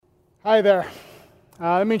Hi there.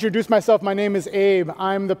 Let me introduce myself. My name is Abe.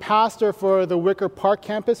 I'm the pastor for the Wicker Park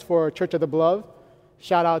campus for Church of the Beloved.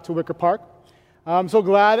 Shout out to Wicker Park. I'm so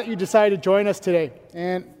glad that you decided to join us today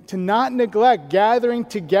and to not neglect gathering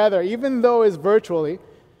together, even though it's virtually,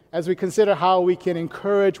 as we consider how we can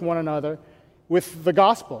encourage one another with the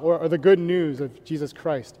gospel or the good news of Jesus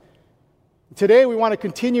Christ. Today we want to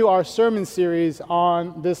continue our sermon series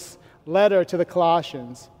on this letter to the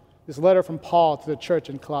Colossians, this letter from Paul to the church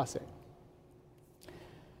in Colossae.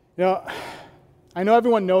 You know, I know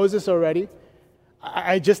everyone knows this already.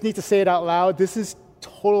 I just need to say it out loud. This is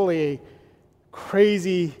totally a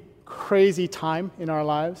crazy, crazy time in our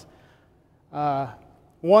lives.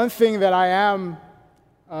 One thing that I am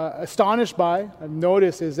astonished by, I've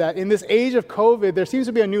noticed, is that in this age of COVID, there seems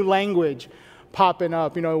to be a new language popping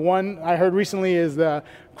up. You know, one I heard recently is the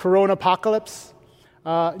Corona apocalypse.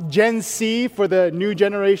 Gen C for the new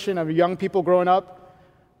generation of young people growing up.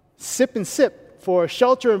 Sip and sip for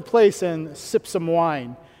shelter in place and sip some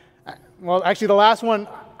wine. Well, actually, the last one,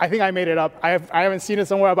 I think I made it up. I haven't seen it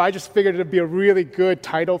somewhere, but I just figured it would be a really good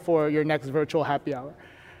title for your next virtual happy hour.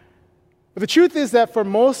 But the truth is that for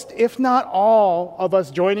most, if not all, of us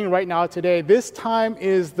joining right now today, this time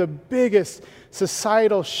is the biggest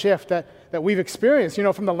societal shift that we've experienced. You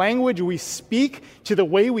know, from the language we speak to the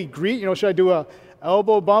way we greet. You know, should I do a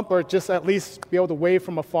elbow bump or just at least be able to wave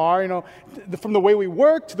from afar? You know, from the way we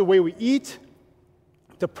work to the way we eat.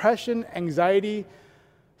 Depression, anxiety,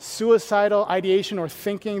 suicidal ideation or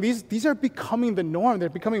thinking, these are becoming the norm. They're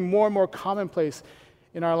becoming more and more commonplace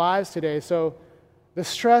in our lives today. So the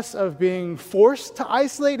stress of being forced to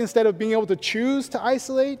isolate instead of being able to choose to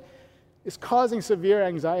isolate is causing severe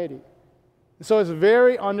anxiety. And so it's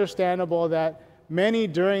very understandable that many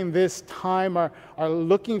during this time are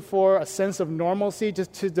looking for a sense of normalcy,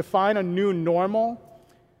 just to define a new normal.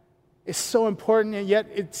 Is so important, and yet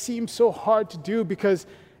it seems so hard to do because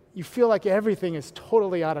you feel like everything is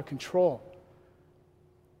totally out of control.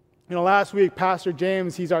 You know, last week, Pastor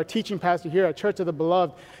James, he's our teaching pastor here at Church of the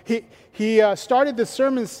Beloved, he started the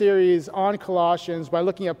sermon series on Colossians by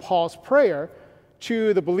looking at Paul's prayer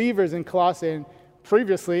to the believers in Colossae, and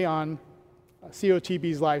previously on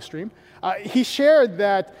COTB's live stream. He shared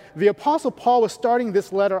that the Apostle Paul was starting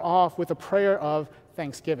this letter off with a prayer of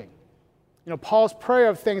thanksgiving. You know, Paul's prayer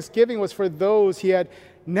of thanksgiving was for those he had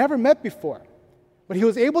never met before. But he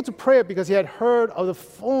was able to pray it because he had heard of the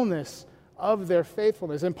fullness of their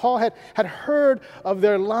faithfulness. And Paul had heard of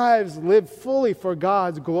their lives lived fully for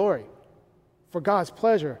God's glory, for God's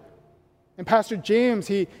pleasure. And Pastor James,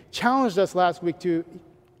 he challenged us last week to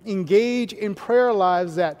engage in prayer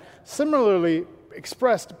lives that similarly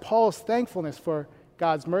expressed Paul's thankfulness for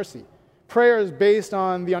God's mercy. Prayer is based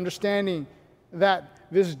on the understanding that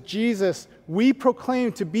this Jesus we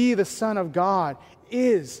proclaim to be the Son of God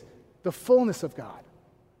is the fullness of God.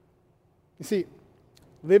 You see,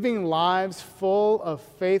 living lives full of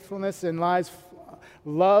faithfulness and lives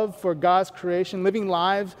love for God's creation, living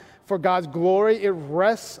lives for God's glory, it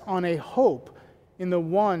rests on a hope in the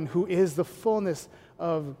one who is the fullness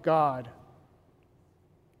of God.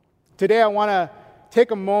 Today I want to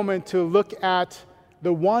take a moment to look at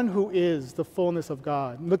the one who is the fullness of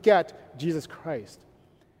God. Look at Jesus Christ.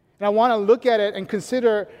 And I want to look at it and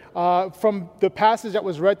consider from the passage that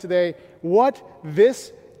was read today what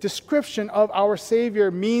this description of our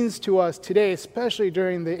Savior means to us today, especially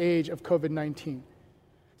during the age of COVID-19.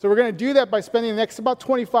 So we're going to do that by spending the next about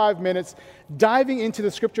 25 minutes diving into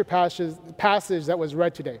the scripture passage that was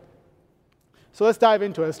read today. So let's dive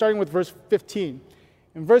into it, starting with verse 15.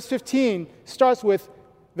 And verse 15 starts with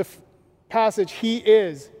the passage, He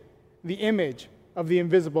is the image of the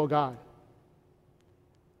invisible God.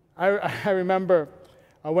 I remember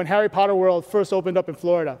when Harry Potter World first opened up in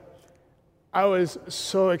Florida, I was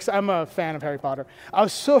so excited. I'm a fan of Harry Potter. I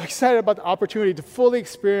was so excited about the opportunity to fully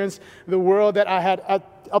experience the world that I had,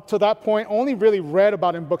 up to that point, only really read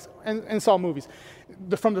about in books and saw movies.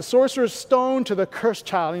 From the Sorcerer's Stone to the Cursed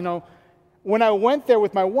Child, you know. When I went there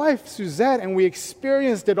with my wife, Suzette, and we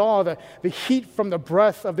experienced it all, the heat from the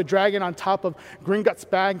breath of the dragon on top of Gringotts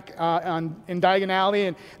Bank in Diagon Alley,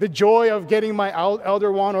 and the joy of getting my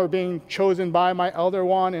Elder Wand or being chosen by my Elder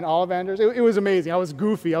Wand in Ollivanders, it was amazing. I was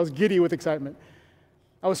goofy. I was giddy with excitement.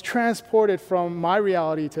 I was transported from my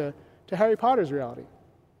reality to Harry Potter's reality.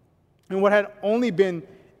 And what had only been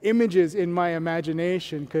images in my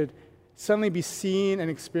imagination could suddenly be seen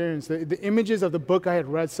and experienced. The images of the book I had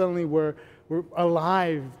read suddenly were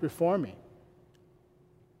alive before me.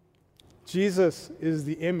 Jesus is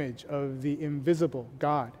the image of the invisible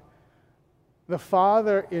God. The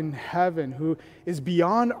Father in heaven, who is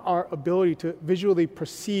beyond our ability to visually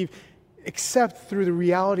perceive, except through the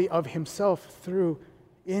reality of himself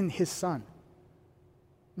in his Son.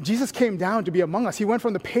 Jesus came down to be among us. He went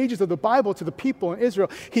from the pages of the Bible to the people in Israel.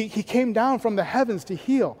 He came down from the heavens to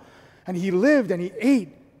heal. And he lived and he ate.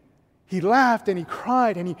 He laughed and he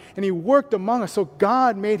cried and he worked among us. So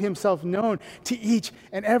God made himself known to each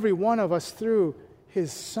and every one of us through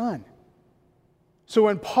his Son. So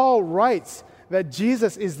when Paul writes that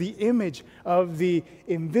Jesus is the image of the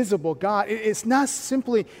invisible God, it's not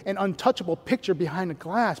simply an untouchable picture behind a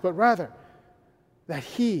glass, but rather that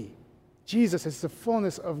Jesus, is the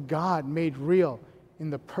fullness of God made real in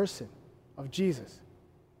the person of Jesus.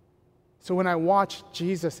 So when I watch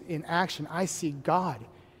Jesus in action, I see God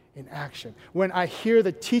in action. When I hear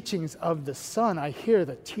the teachings of the Son, I hear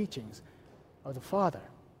the teachings of the Father.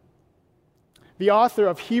 The author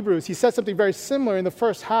of Hebrews, he said something very similar in the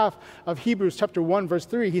first half of Hebrews chapter 1, verse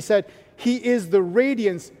 3. He said, "He is the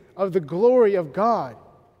radiance of the glory of God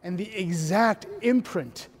and the exact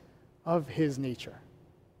imprint of his nature."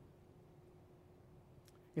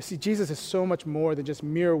 You see, Jesus is so much more than just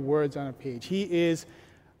mere words on a page.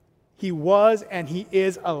 He was and he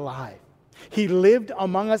is alive. He lived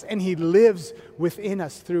among us and he lives within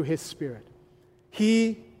us through his Spirit.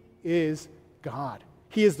 He is God.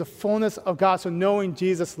 He is the fullness of God. So knowing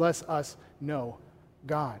Jesus lets us know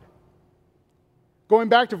God. Going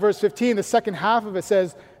back to verse 15, the second half of it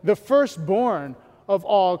says, "the firstborn of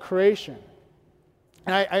all creation."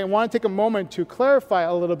 And I want to take a moment to clarify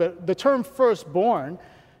a little bit. The term firstborn,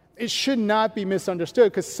 it should not be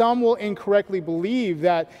misunderstood, because some will incorrectly believe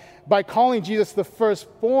that by calling Jesus the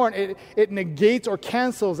firstborn, it negates or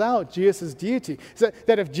cancels out Jesus' deity. So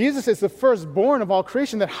that if Jesus is the firstborn of all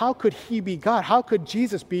creation, then how could he be God? How could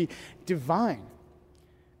Jesus be divine?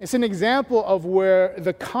 It's an example of where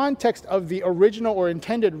the context of the original or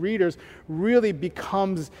intended readers really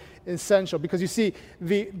becomes essential. Because you see,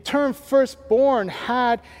 the term firstborn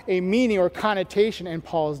had a meaning or connotation in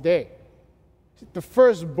Paul's day. The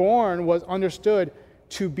firstborn was understood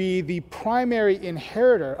to be the primary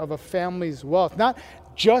inheritor of a family's wealth, not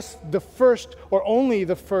just the first or only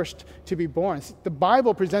the first to be born. The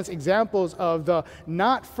Bible presents examples of the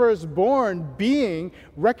not firstborn being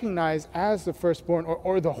recognized as the firstborn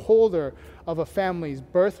or the holder of a family's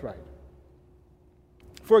birthright.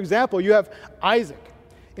 For example, you have Isaac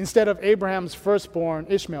instead of Abraham's firstborn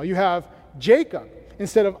Ishmael. You have Jacob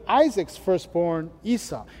instead of Isaac's firstborn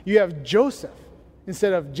Esau. You have Joseph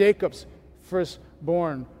instead of Jacob's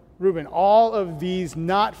firstborn Reuben. All of these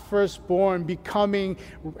not firstborn becoming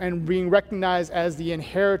and being recognized as the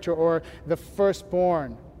inheritor or the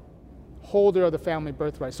firstborn holder of the family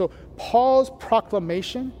birthright. So Paul's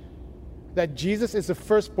proclamation that Jesus is the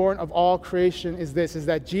firstborn of all creation is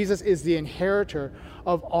that Jesus is the inheritor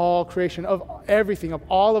of all creation, of everything, of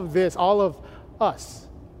all of this, all of us.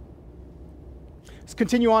 Let's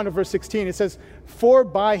continue on to verse 16. It says, "For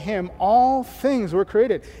by him all things were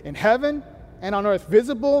created, in heaven and on earth,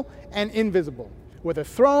 visible and invisible, whether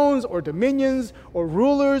thrones or dominions or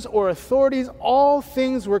rulers or authorities, all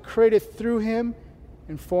things were created through him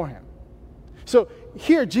and for him." So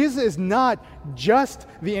here, Jesus is not just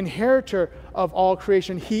the inheritor of all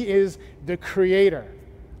creation. He is the creator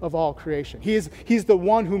of all creation. He's the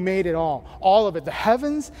one who made it all of it, the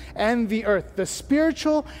heavens and the earth, the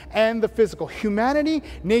spiritual and the physical, humanity,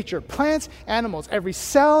 nature, plants, animals, every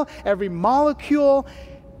cell, every molecule,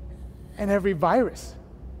 and every virus.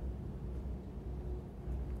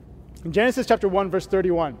 In Genesis chapter 1, verse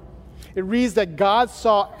 31, it reads that God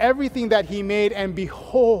saw everything that he made, and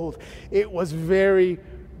behold, it was very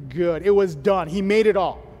good. It was done. He made it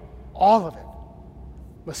all of it.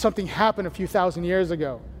 But something happened a few thousand years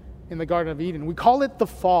ago in the Garden of Eden. We call it the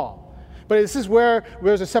fall. But this is where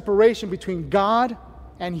there's a separation between God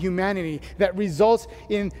and humanity that results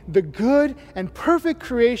in the good and perfect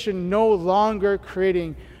creation no longer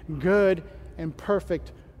creating good and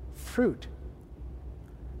perfect fruit.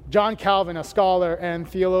 John Calvin, a scholar and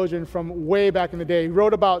theologian from way back in the day,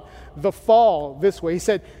 wrote about the fall this way. He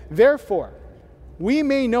said, "Therefore, we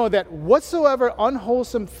may know that whatsoever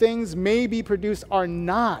unwholesome things may be produced are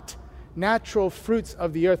not natural fruits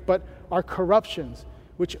of the earth, but are corruptions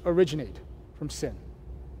which originate from sin."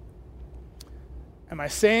 Am I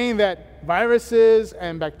saying that viruses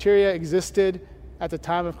and bacteria existed at the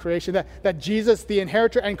time of creation? That Jesus, the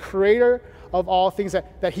inheritor and creator of all things,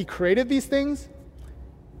 that he created these things?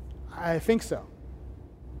 I think so.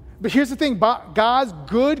 But here's the thing, God's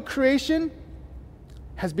good creation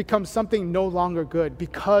has become something no longer good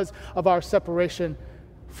because of our separation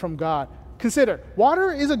from God. Consider,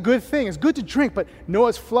 water is a good thing. It's good to drink, but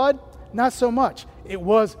Noah's flood, not so much. It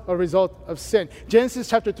was a result of sin. Genesis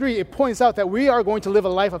chapter 3, it points out that we are going to live a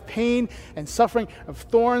life of pain and suffering, of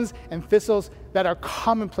thorns and thistles that are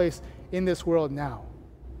commonplace in this world now.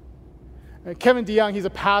 Kevin DeYoung, he's a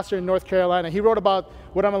pastor in North Carolina. He wrote about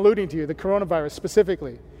what I'm alluding to, the coronavirus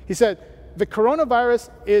specifically. He said, the coronavirus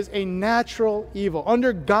is a natural evil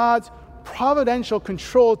under God's providential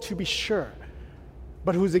control, to be sure,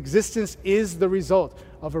 but whose existence is the result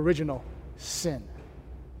of original sin.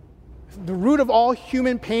 The root of all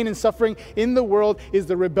human pain and suffering in the world is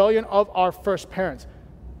the rebellion of our first parents,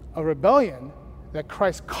 a rebellion that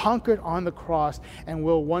Christ conquered on the cross and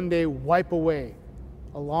will one day wipe away,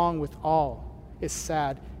 along with all its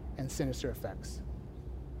sad and sinister effects.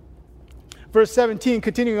 Verse 17,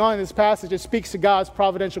 continuing on in this passage, it speaks to God's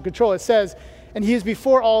providential control. It says, and he is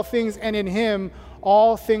before all things, and in him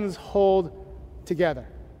all things hold together.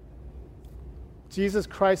 Jesus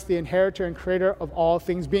Christ, the inheritor and creator of all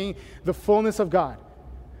things, being the fullness of God,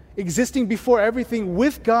 existing before everything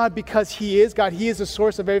with God because he is God. He is the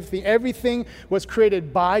source of everything. Everything was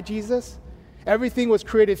created by Jesus. Everything was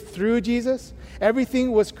created through Jesus.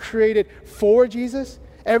 Everything was created for Jesus.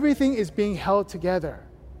 Everything is being held together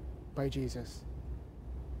by Jesus.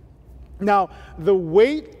 Now, the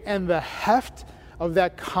weight and the heft of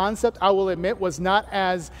that concept, I will admit, was not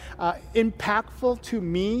as impactful to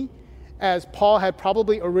me as Paul had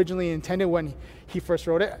probably originally intended when he first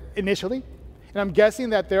wrote it initially. And I'm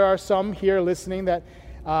guessing that there are some here listening that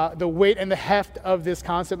the weight and the heft of this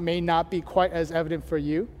concept may not be quite as evident for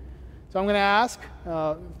you. So I'm going to ask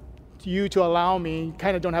you to allow me, you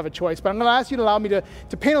kind of don't have a choice, but I'm going to ask you to allow me to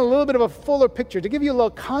paint a little bit of a fuller picture, to give you a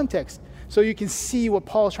little context so you can see what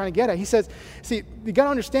Paul is trying to get at. He says, see, you got to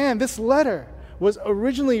understand, this letter was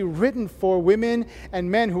originally written for women and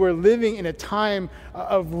men who were living in a time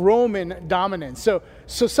of Roman dominance. So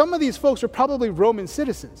some of these folks were probably Roman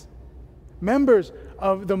citizens, members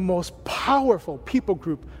of the most powerful people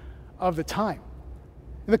group of the time.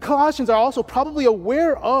 And the Colossians are also probably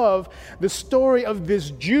aware of the story of this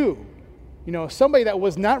Jew, somebody that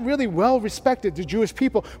was not really well respected, the Jewish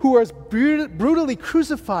people, who was brutally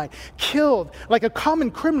crucified, killed like a common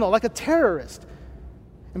criminal, like a terrorist.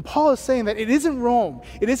 And Paul is saying that it isn't Rome,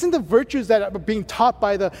 it isn't the virtues that are being taught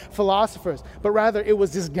by the philosophers, but rather it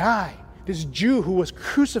was this guy, this Jew who was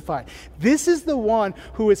crucified. This is the one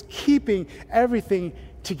who is keeping everything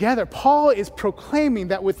together. Paul is proclaiming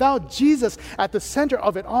that without Jesus at the center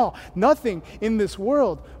of it all, nothing in this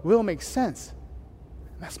world will make sense.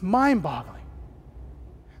 That's mind-boggling.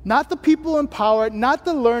 Not the people in power, not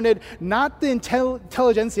the learned, not the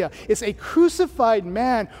intelligentsia. It's a crucified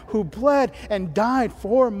man who bled and died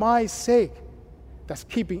for my sake that's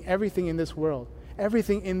keeping everything in this world,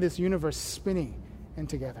 everything in this universe spinning and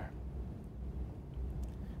together.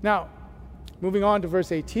 Now, moving on to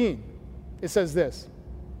verse 18, it says this.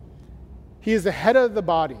 He is the head of the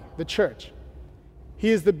body, the church. He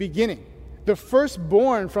is the beginning, the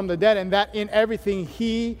firstborn from the dead, and that in everything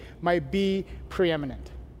he might be preeminent.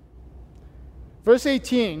 Verse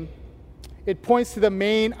 18, it points to the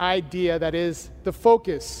main idea that is the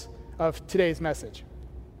focus of today's message.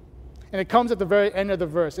 And it comes at the very end of the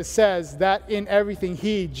verse. It says that in everything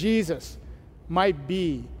he, Jesus, might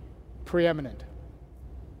be preeminent.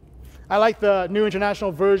 I like the New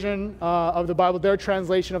International Version of the Bible. Their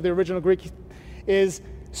translation of the original Greek is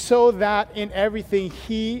so that in everything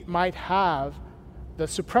he might have the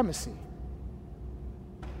supremacy.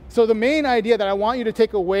 So the main idea that I want you to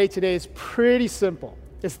take away today is pretty simple.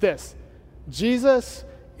 It's this: Jesus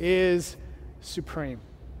is supreme.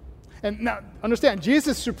 And now, understand,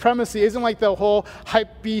 Jesus' supremacy isn't like the whole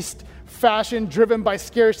hype beast fashion driven by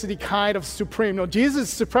scarcity kind of supreme. No, Jesus'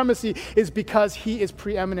 supremacy is because he is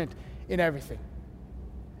preeminent in everything.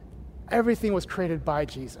 Everything was created by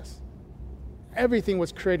Jesus. Everything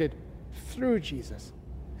was created through Jesus.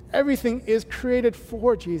 Everything is created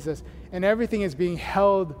for Jesus, and everything is being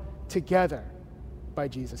held together by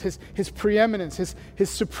Jesus. His preeminence, his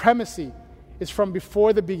supremacy is from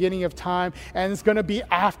before the beginning of time, and it's going to be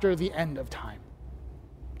after the end of time.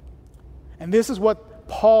 And this is what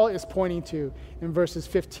Paul is pointing to in verses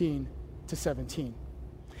 15 to 17.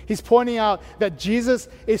 He's pointing out that Jesus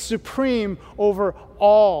is supreme over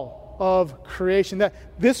all of creation, that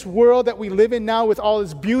this world that we live in now with all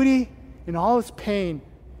its beauty and all its pain,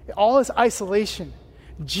 all its isolation,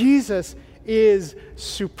 Jesus is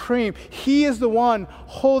supreme. He is the one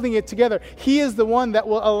holding it together. He is the one that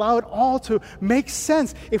will allow it all to make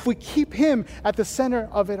sense if we keep him at the center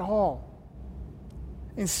of it all.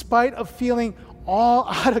 In spite of feeling all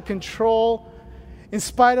out of control, in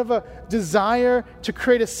spite of a desire to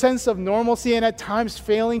create a sense of normalcy and at times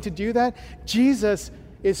failing to do that, Jesus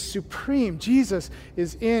is supreme. Jesus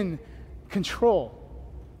is in control.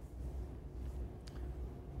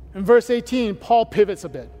 In verse 18, Paul pivots a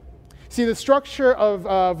bit. See, the structure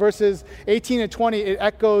of verses 18 and 20, it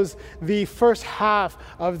echoes the first half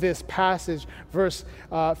of this passage, verse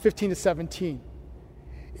 15 to 17.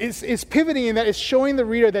 It's pivoting in that it's showing the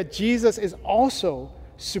reader that Jesus is also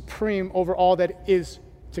supreme over all that is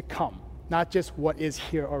to come, not just what is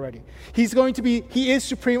here already. He is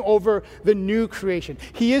supreme over the new creation.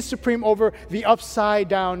 He is supreme over the upside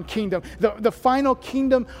down kingdom, the final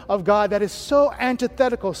kingdom of God that is so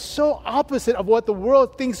antithetical, so opposite of what the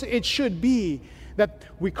world thinks it should be, that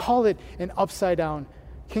we call it an upside down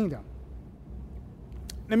kingdom.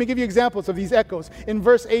 Let me give you examples of these echoes. In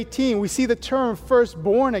verse 18, we see the term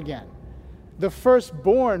firstborn again, the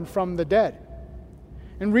firstborn from the dead.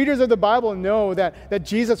 And readers of the Bible know that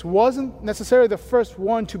Jesus wasn't necessarily the first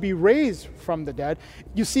one to be raised from the dead.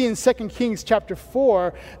 You see in 2 Kings chapter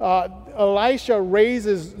 4, Elisha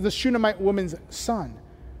raises the Shunammite woman's son.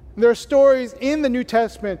 There are stories in the New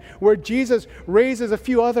Testament where Jesus raises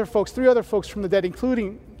three other folks from the dead,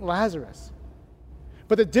 including Lazarus.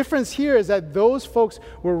 But the difference here is that those folks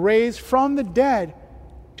were raised from the dead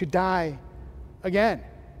to die again.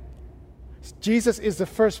 Jesus is the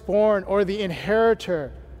firstborn or the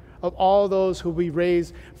inheritor of all those who will be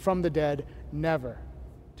raised from the dead, never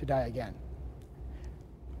to die again.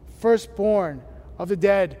 Firstborn of the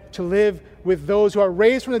dead to live with those who are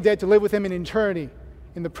raised from the dead, to live with him in eternity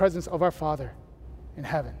in the presence of our Father in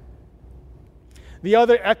heaven. The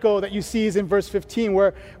other echo that you see is in verse 15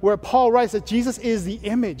 where Paul writes that Jesus is the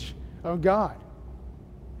image of God.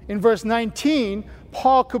 In verse 19,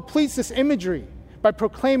 Paul completes this imagery by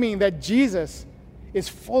proclaiming that Jesus is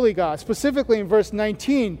fully God. Specifically in verse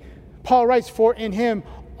 19, Paul writes, "For in him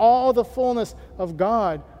all the fullness of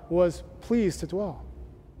God was pleased to dwell."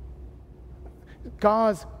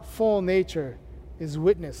 God's full nature is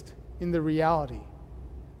witnessed in the reality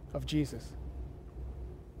of Jesus.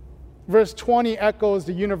 Verse 20 echoes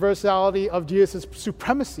the universality of Jesus'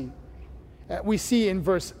 supremacy that we see in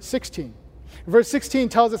verse 16. Verse 16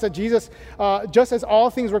 tells us that Jesus, just as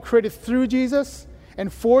all things were created through Jesus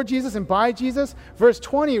and for Jesus and by Jesus, verse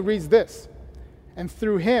 20 reads this: "And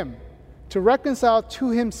through him to reconcile to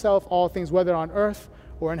himself all things, whether on earth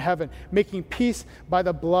or in heaven, making peace by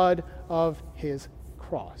the blood of his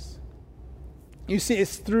cross." You see,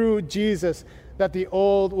 it's through Jesus that the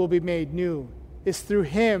old will be made new. It's through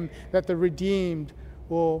him that the redeemed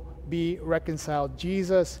will be reconciled.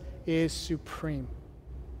 Jesus is supreme.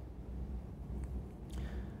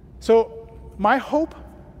 So my hope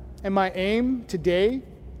and my aim today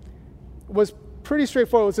was pretty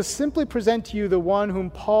straightforward. It was to simply present to you the one whom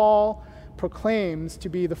Paul proclaims to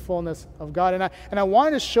be the fullness of God. And I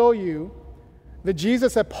wanted to show you the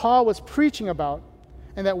Jesus that Paul was preaching about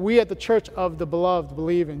and that we at the Church of the Beloved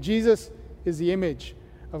believe in. Jesus is the image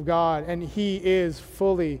of God, and he is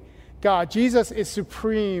fully God. Jesus is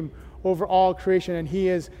supreme over all creation, and he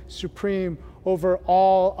is supreme over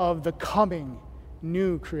all of the coming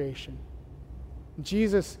new creation.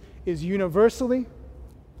 Jesus is universally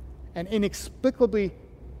and inexplicably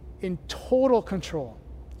in total control,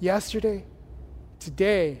 yesterday,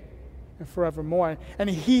 today, and forevermore. And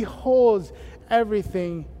he holds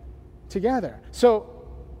everything together. So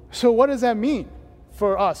what does that mean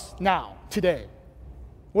for us now, today?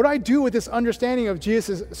 What do I do with this understanding of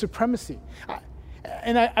Jesus' supremacy?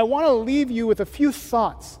 I want to leave you with a few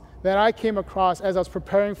thoughts that I came across as I was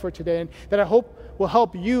preparing for today, and that I hope will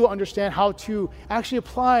help you understand how to actually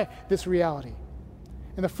apply this reality.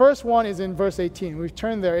 And the first one is in verse 18. We've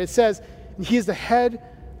turned there. It says, he is the head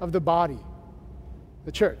of the body,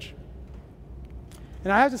 the church.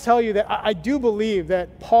 And I have to tell you that I do believe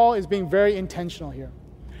that Paul is being very intentional here.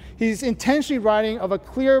 He's intentionally writing of a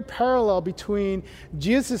clear parallel between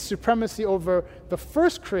Jesus' supremacy over the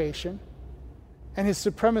first creation and his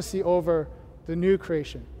supremacy over the new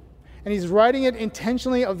creation. And he's writing it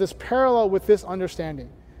intentionally of this parallel with this understanding,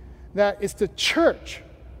 that it's the church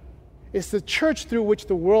through which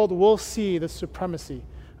the world will see the supremacy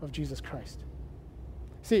of Jesus Christ.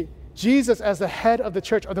 See, Jesus as the head of the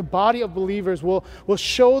church, or the body of believers, will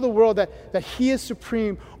show the world that he is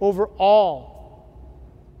supreme over all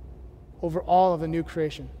of the new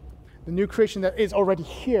creation. The new creation that is already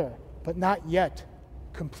here, but not yet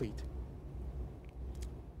complete.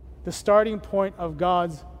 The starting point of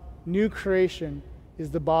God's new creation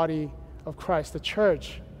is the body of Christ, the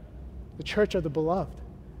church of the beloved.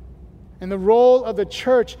 And the role of the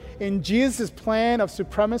church in Jesus' plan of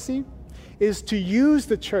supremacy is to use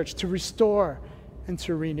the church to restore and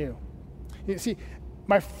to renew. You see,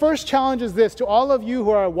 My first challenge is this, to all of you who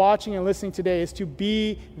are watching and listening today, is to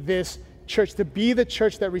be this church, to be the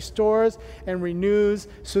church that restores and renews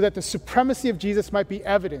so that the supremacy of Jesus might be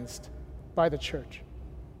evidenced by the church.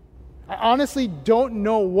 I honestly don't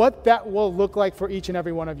know what that will look like for each and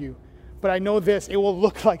every one of you, but I know this, it will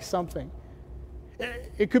look like something.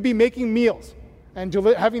 It could be making meals and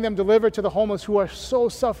having them delivered to the homeless who are so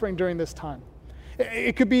suffering during this time.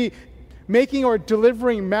 It could be making or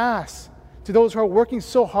delivering Mass to those who are working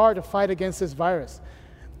so hard to fight against this virus.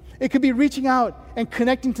 It could be reaching out and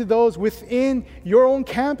connecting to those within your own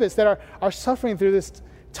campus that are suffering through this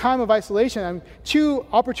time of isolation. 2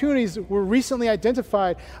 opportunities were recently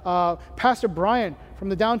identified. Pastor Brian from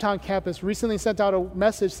the downtown campus recently sent out a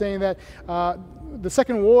message saying that the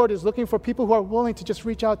second ward is looking for people who are willing to just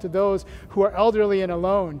reach out to those who are elderly and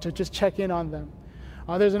alone, to just check in on them.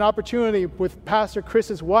 There's an opportunity with Pastor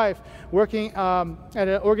Chris's wife working at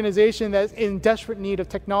an organization that's in desperate need of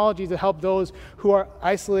technology to help those who are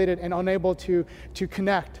isolated and unable to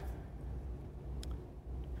connect.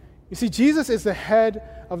 You see, Jesus is the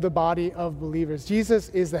head of the body of believers. Jesus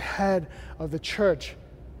is the head of the church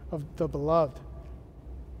of the beloved.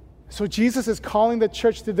 So Jesus is calling the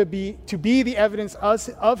church to be the evidence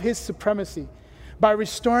of his supremacy by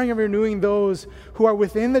restoring and renewing those who are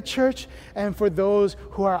within the church and for those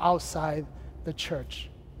who are outside the church,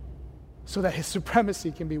 so that his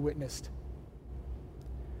supremacy can be witnessed.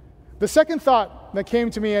 The second thought that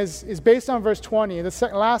came to me is based on verse 20.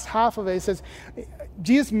 The last half of it says,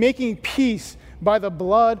 Jesus making peace by the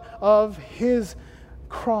blood of his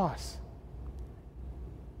cross.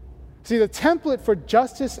 See, the template for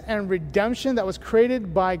justice and redemption that was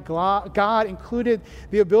created by God included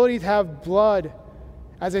the ability to have blood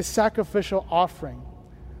as a sacrificial offering.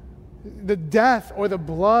 The death or the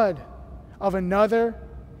blood of another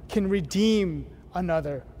can redeem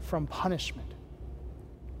another from punishment.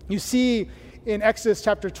 You see in Exodus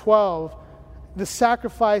chapter 12, the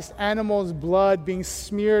sacrificed animal's blood being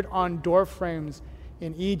smeared on door frames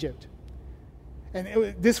in Egypt.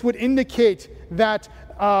 And this would indicate that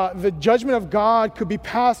the judgment of God could be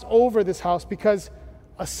passed over this house because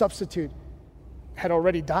a substitute had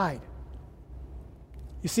already died.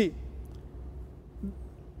 You see,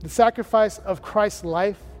 the sacrifice of Christ's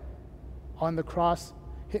life on the cross,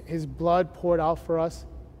 his blood poured out for us,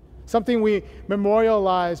 something we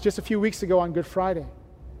memorialized just a few weeks ago on Good Friday.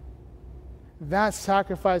 That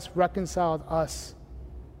sacrifice reconciled us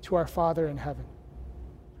to our Father in heaven.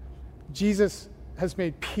 Jesus has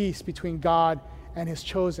made peace between God and his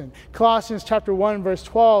chosen. Colossians chapter 1, verse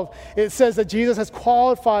 12, it says that Jesus has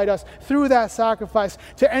qualified us through that sacrifice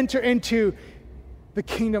to enter into the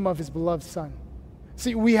kingdom of his beloved Son.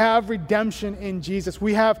 See, we have redemption in Jesus.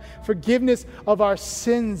 We have forgiveness of our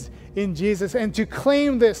sins in Jesus. And to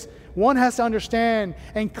claim this, one has to understand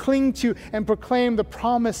and cling to and proclaim the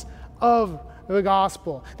promise of the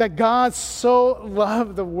gospel, that God so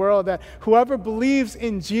loved the world that whoever believes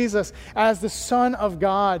in Jesus as the Son of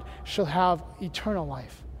God shall have eternal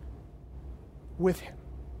life with him.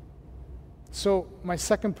 So my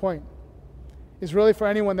second point is really for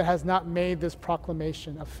anyone that has not made this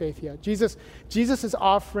proclamation of faith yet. Jesus is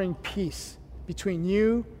offering peace between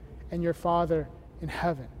you and your Father in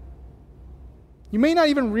heaven. You may not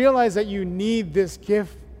even realize that you need this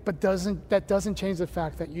gift, but that doesn't change the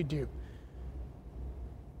fact that you do.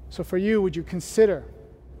 So for you, would you consider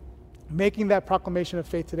making that proclamation of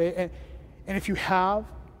faith today? And if you have,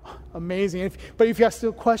 amazing. But if you have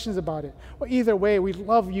still questions about it, well, either way, we'd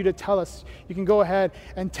love you to tell us. You can go ahead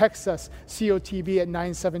and text us, COTB at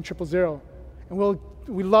 97000, and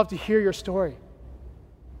we'd love to hear your story.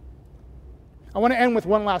 I want to end with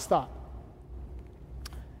one last thought.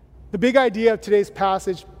 The big idea of today's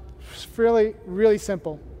passage is really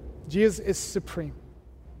simple. Jesus is supreme.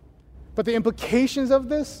 But the implications of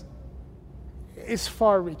this is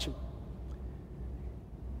far-reaching.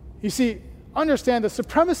 You see, understand the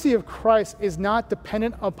supremacy of Christ is not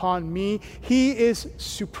dependent upon me. He is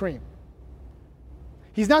supreme.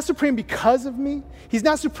 He's not supreme because of me. He's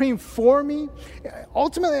not supreme for me.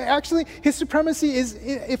 Ultimately, actually, his supremacy is,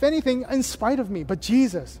 if anything, in spite of me. But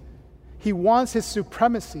Jesus, he wants his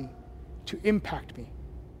supremacy to impact me.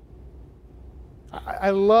 I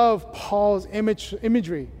love Paul's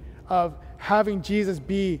imagery of having Jesus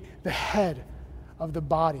be the head of the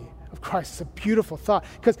body of Christ. It's a beautiful thought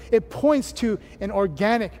because it points to an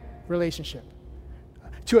organic relationship,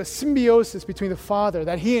 to a symbiosis between the Father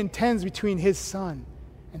that he intends between his Son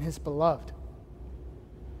and his beloved.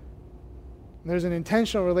 There's an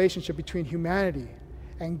intentional relationship between humanity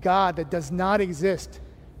and God that does not exist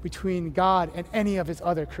between God and any of his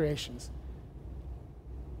other creations.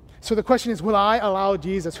 So the question is, will I allow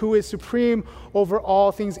Jesus, who is supreme over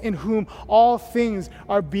all things, in whom all things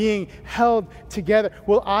are being held together,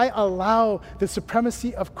 will I allow the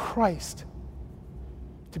supremacy of Christ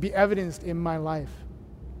to be evidenced in my life?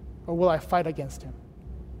 Or will I fight against him?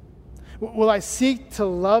 Will I seek to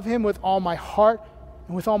love him with all my heart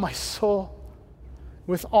and with all my soul,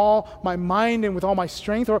 with all my mind and with all my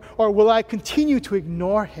strength? Or will I continue to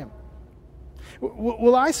ignore him?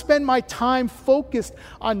 Will I spend my time focused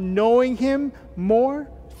on knowing him more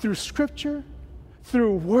through Scripture,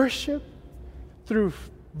 through worship, through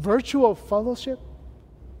virtual fellowship?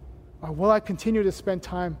 Or will I continue to spend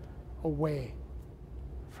time away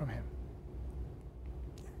from him?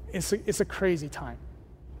 It's a crazy time.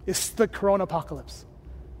 It's the corona apocalypse.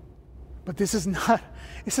 But this is not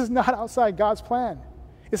outside God's plan.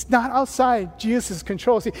 It's not outside Jesus'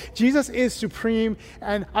 control. See, Jesus is supreme,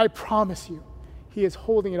 and I promise you, he is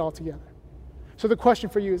holding it all together. So the question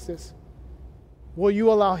for you is this: will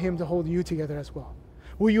you allow him to hold you together as well?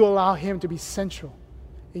 Will you allow him to be central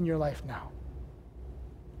in your life now?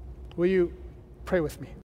 Will you pray with me?